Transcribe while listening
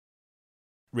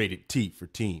Rated T for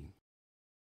teen.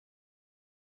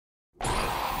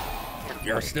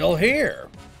 You're still here.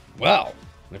 Well,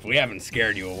 if we haven't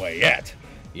scared you away yet,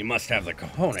 you must have the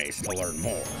cojones to learn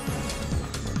more.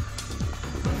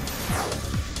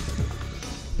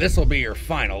 This will be your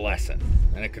final lesson,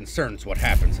 and it concerns what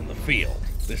happens in the field.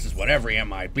 This is what every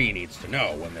MIB needs to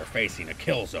know when they're facing a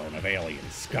kill zone of alien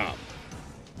scum.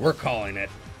 We're calling it,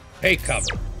 Hey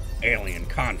Cover, alien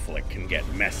conflict can get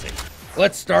messy.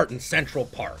 Let's start in Central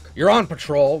Park. You're on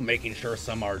patrol, making sure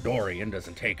some Ardorian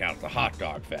doesn't take out the hot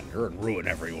dog vendor and ruin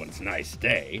everyone's nice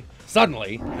day.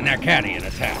 Suddenly, an Akkadian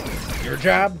attacks. Your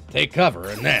job? Take cover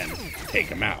and then take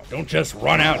him out. Don't just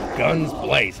run out guns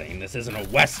blazing. This isn't a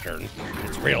Western,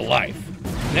 it's real life.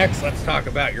 Next, let's talk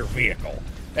about your vehicle.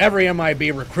 Every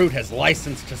MIB recruit has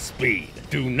license to speed.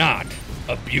 Do not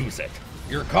abuse it.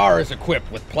 Your car is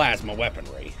equipped with plasma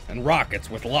weaponry and rockets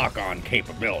with lock-on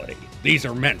capability. These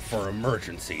are meant for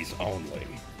emergencies only.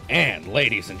 And,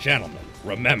 ladies and gentlemen,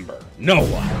 remember, no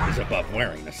one is above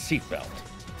wearing a seatbelt.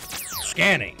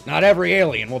 Scanning. Not every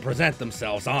alien will present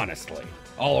themselves honestly.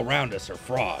 All around us are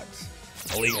frauds.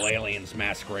 Illegal aliens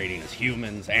masquerading as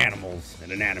humans, animals,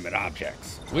 and inanimate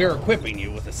objects. We are equipping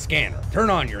you with a scanner. Turn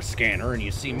on your scanner and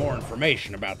you see more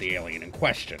information about the alien in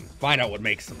question. Find out what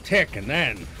makes them tick and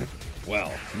then,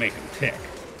 well, make them tick.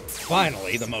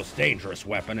 Finally, the most dangerous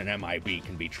weapon an MIB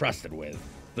can be trusted with,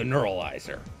 the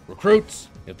neuralizer. Recruits,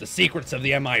 if the secrets of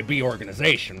the MIB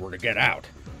organization were to get out,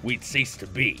 we'd cease to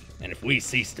be. And if we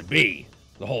cease to be,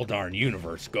 the whole darn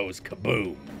universe goes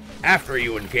kaboom. After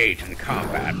you engage in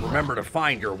combat, remember to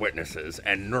find your witnesses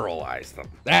and neuralize them.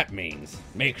 That means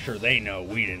make sure they know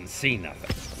we didn't see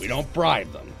nothing. We don't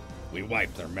bribe them, we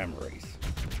wipe their memories.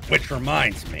 Which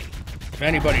reminds me, if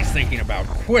anybody's thinking about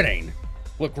quitting,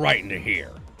 look right into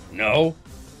here. No?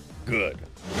 Good.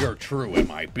 You're true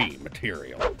MIB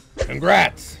material.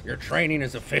 Congrats! Your training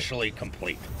is officially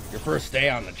complete. Your first day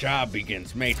on the job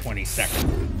begins May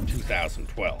 22nd,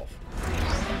 2012.